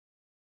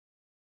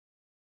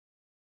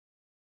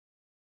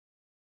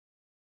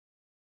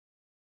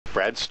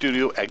RAD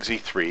Studio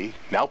XE3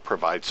 now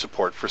provides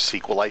support for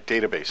SQLite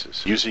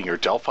databases. Using your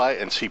Delphi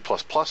and C++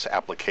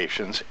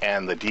 applications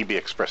and the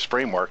dbExpress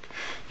framework,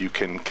 you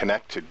can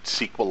connect to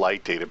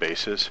SQLite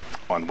databases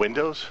on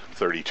Windows,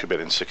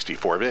 32-bit and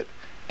 64-bit,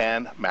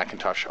 and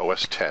Macintosh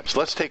OS X. So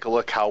let's take a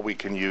look how we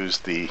can use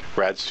the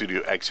RAD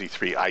Studio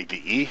XE3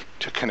 IDE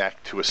to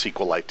connect to a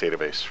SQLite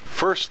database.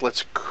 First,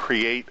 let's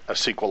create a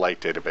SQLite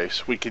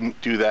database. We can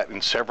do that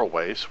in several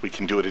ways. We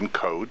can do it in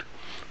code.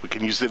 We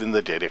can use it in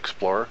the Data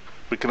Explorer.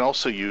 We can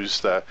also use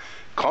the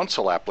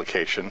console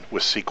application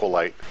with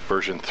SQLite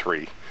version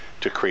 3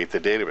 to create the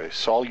database.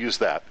 So I'll use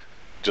that.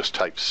 Just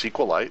type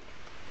SQLite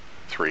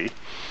 3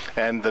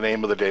 and the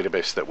name of the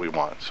database that we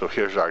want. So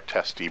here's our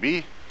test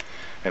DB,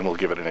 and we'll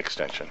give it an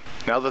extension.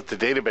 Now that the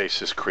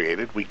database is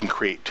created, we can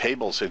create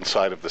tables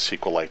inside of the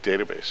SQLite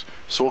database.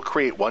 So we'll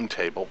create one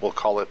table. We'll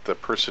call it the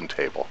person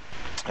table.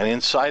 And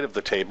inside of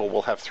the table,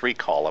 we'll have 3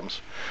 columns.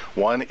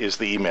 One is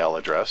the email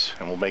address,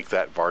 and we'll make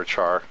that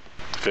varchar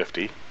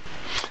 50.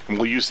 And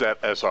we'll use that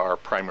as our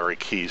primary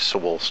key, so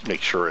we'll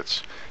make sure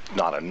it's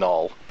not a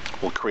null.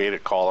 We'll create a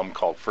column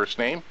called first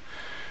name,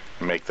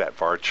 and make that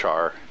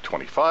varchar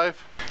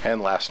 25,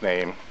 and last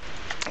name,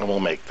 and we'll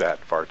make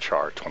that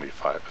varchar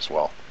 25 as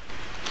well.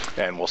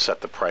 And we'll set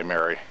the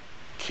primary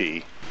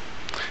key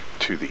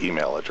to the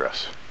email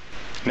address.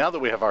 Now that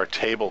we have our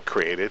table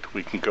created,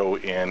 we can go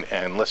in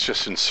and let's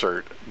just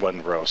insert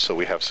one row so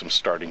we have some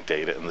starting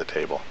data in the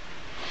table.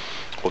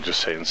 We'll just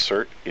say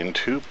insert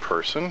into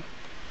person,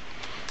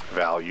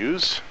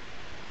 values,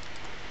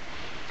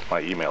 my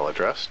email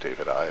address,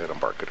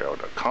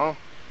 davidi@embarcadero.com,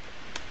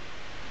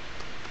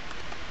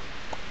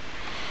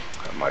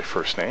 my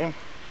first name,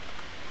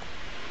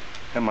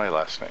 and my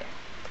last name.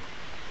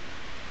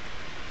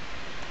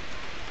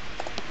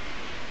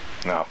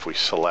 Now if we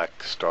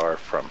select star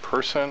from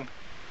person,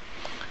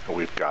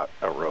 we've got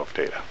a row of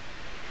data.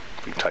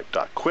 We type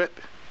 .quit,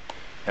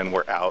 and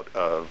we're out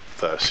of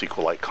the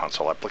SQLite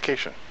console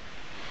application.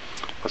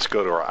 Let's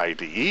go to our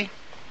IDE.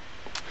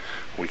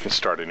 We can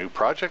start a new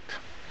project,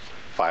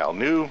 file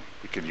new.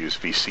 We could use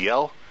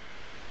VCL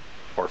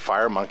or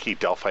FireMonkey,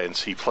 Delphi, and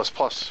C++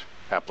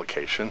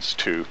 applications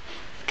to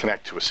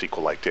connect to a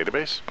SQLite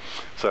database.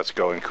 So let's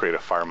go and create a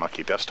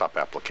FireMonkey desktop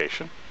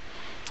application,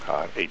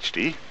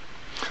 HD.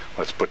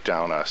 Let's put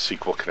down a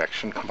SQL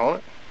connection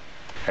component.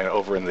 And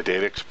over in the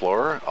Data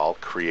Explorer, I'll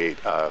create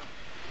a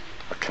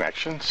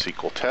connection,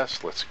 SQL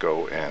test. Let's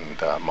go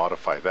and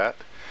modify that.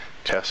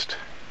 Test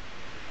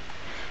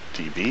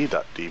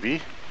db.db.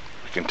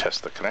 We can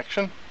test the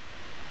connection.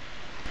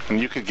 And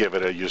you could give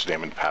it a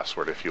username and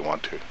password if you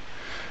want to.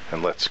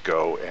 And let's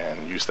go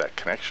and use that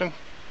connection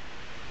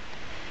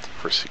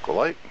for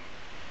SQLite.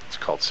 It's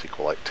called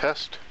SQLite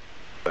test.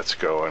 Let's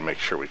go and make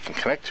sure we can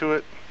connect to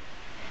it.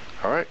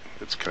 All right,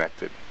 it's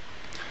connected.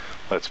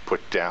 Let's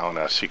put down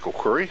a SQL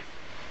query,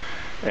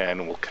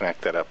 and we'll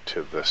connect that up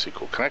to the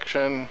SQL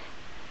connection.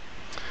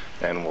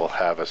 And we'll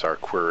have as our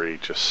query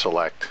just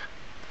select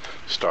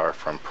star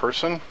from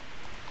person.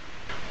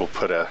 We'll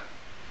put a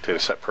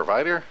dataset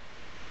provider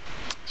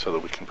so that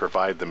we can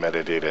provide the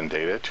metadata and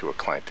data to a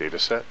client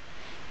dataset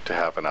to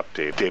have an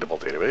updatable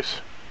database.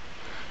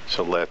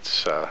 So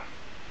let's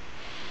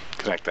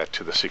connect that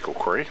to the SQL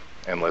query,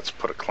 and let's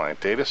put a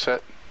client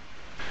dataset,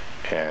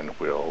 and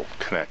we'll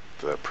connect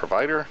the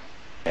provider,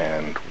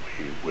 and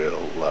we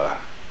will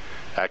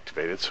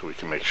activate it so we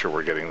can make sure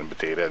we're getting the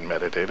data and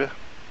metadata.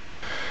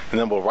 And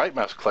then we'll right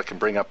mouse click and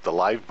bring up the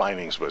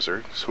LiveBindings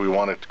wizard. So we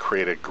want to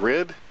create a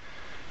grid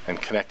and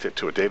connect it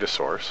to a data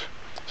source.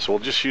 So we'll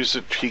just use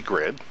the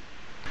T-grid,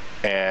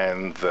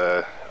 and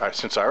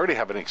since I already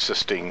have an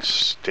existing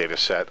data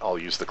set, I'll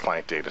use the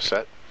client data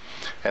set,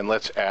 and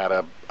let's add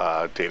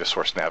a data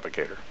source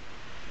navigator.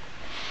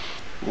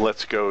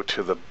 Let's go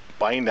to the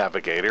bind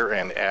navigator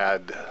and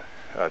add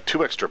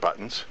 2 extra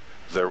buttons,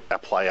 the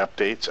apply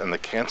updates and the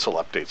cancel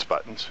updates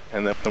buttons,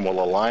 and then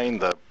we'll align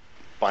the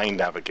bind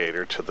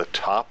navigator to the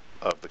top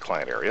of the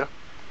client area,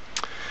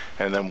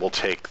 and then we'll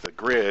take the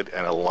grid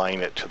and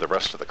align it to the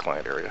rest of the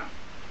client area.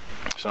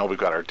 So now we've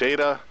got our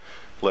data.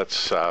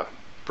 Let's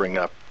bring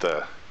up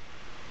the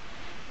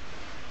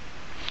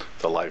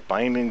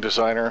LiveBinding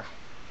designer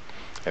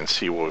and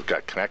see what we've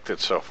got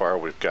connected so far.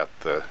 We've got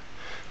the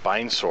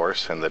bind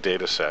source and the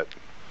data set.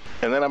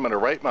 And then I'm going to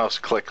right mouse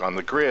click on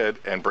the grid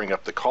and bring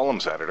up the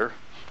columns editor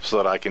so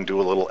that I can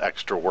do a little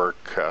extra work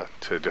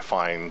to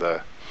define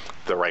the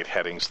right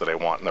headings that I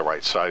want in the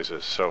right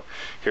sizes. So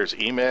here's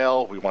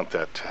email. We want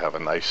that to have a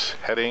nice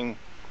heading,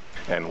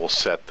 and we'll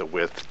set the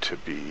width to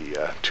be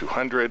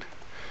 200.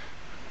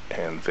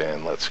 And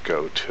then let's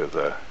go to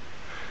the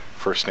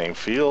first name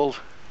field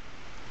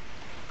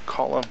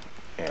column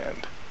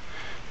and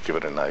give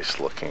it a nice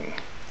looking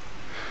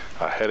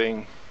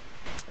heading,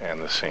 and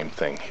the same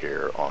thing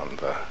here on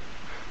the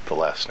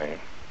last name.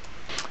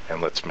 And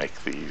let's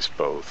make these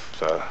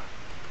both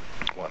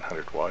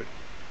 100 wide.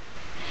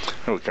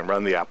 And we can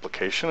run the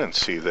application and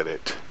see that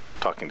it's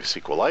talking to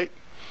SQLite.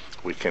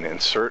 We can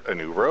insert a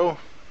new row.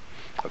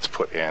 Let's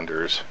put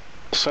Anders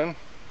Wilson,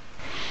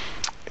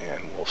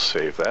 and we'll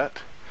save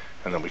that.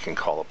 And then we can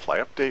call apply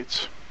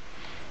updates.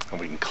 And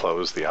we can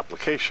close the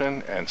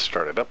application and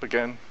start it up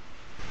again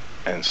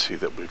and see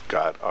that we've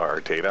got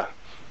our data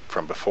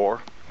from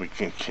before. We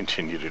can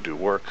continue to do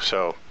work.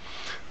 So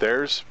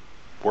there's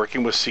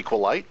working with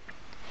SQLite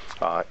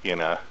in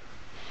a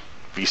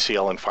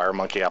VCL and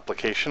FireMonkey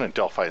application in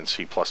Delphi and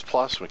C++.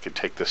 We could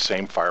take this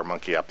same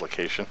FireMonkey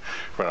application,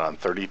 run it on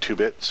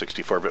 32-bit,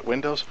 64-bit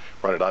Windows,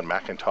 run it on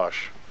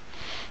Macintosh.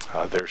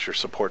 There's your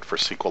support for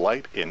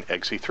SQLite in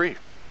XE3.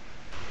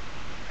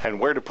 And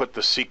where to put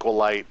the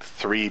SQLite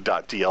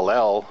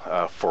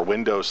 3.dll for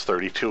Windows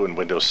 32 and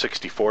Windows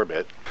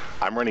 64-bit.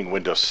 I'm running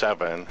Windows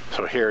 7,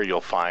 so here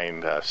you'll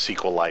find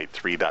SQLite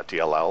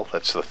 3.dll.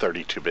 That's the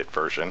 32-bit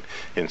version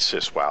in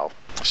SysWow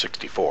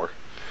 64.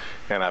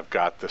 And I've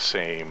got the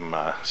same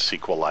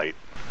SQLite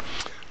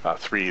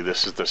 3.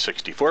 This is the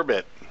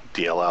 64-bit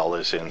DLL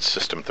is in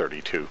System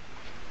 32.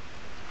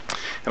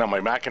 And on my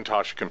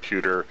Macintosh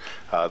computer,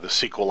 the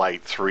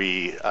SQLite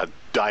 3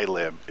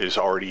 dylib is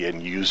already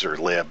in user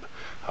lib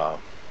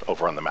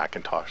over on the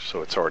Macintosh,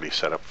 so it's already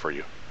set up for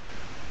you.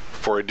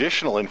 For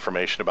additional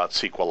information about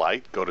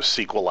SQLite, go to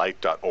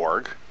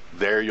SQLite.org.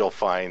 There you'll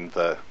find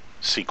the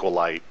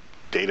SQLite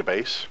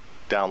database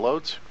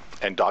downloads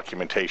and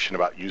documentation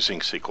about using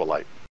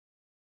SQLite.